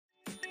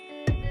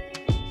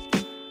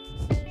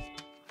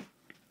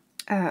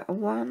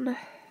1,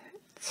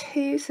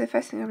 2. So the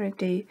first thing I'm going to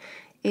do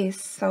is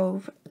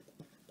solve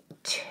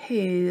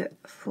 2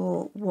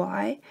 for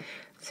y.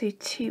 So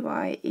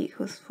 2y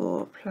equals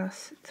 4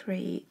 plus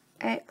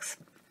 3x.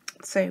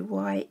 So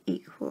y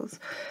equals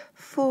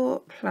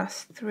 4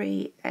 plus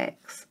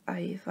 3x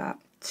over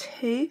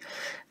 2.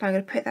 Now I'm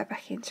going to put that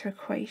back into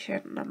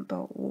equation number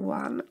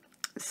 1.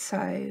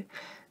 So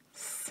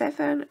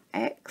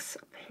 7x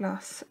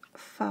plus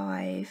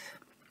 5,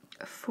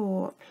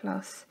 4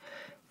 plus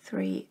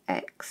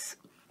 3x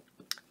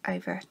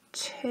over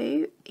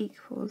 2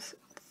 equals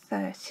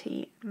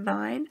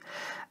 39.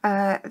 Then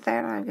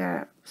I'm going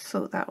to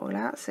sort that all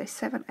out. So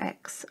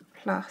 7x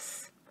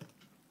plus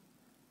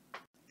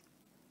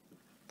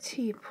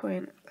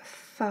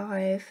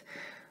 2.5,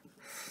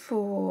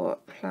 4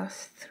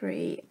 plus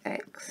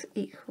 3x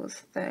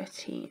equals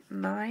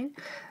 39.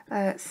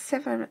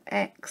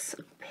 7x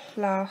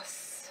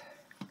plus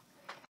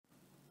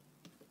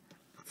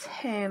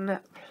 10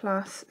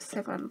 plus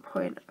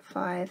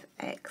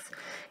 7.5x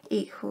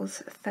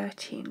equals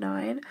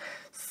 39.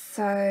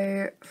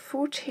 So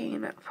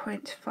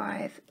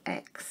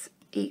 14.5x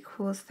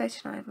equals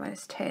 39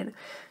 minus 10,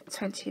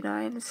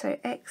 29. So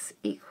x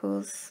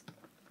equals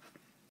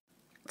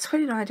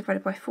 29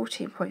 divided by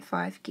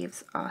 14.5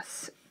 gives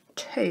us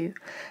 2.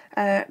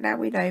 Now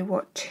we know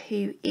what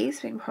 2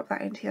 is. We can pop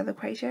that into the other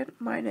equation.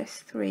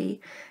 Minus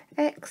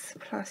 3x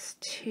plus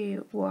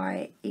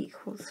 2y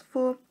equals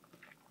 4.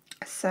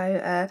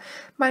 So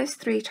minus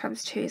 3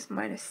 times 2 is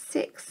minus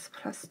 6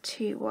 plus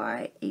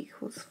 2y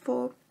equals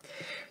 4.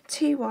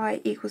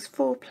 2y equals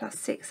 4 plus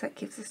 6, that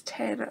gives us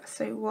 10.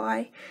 So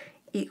y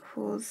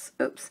equals,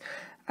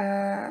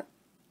 5.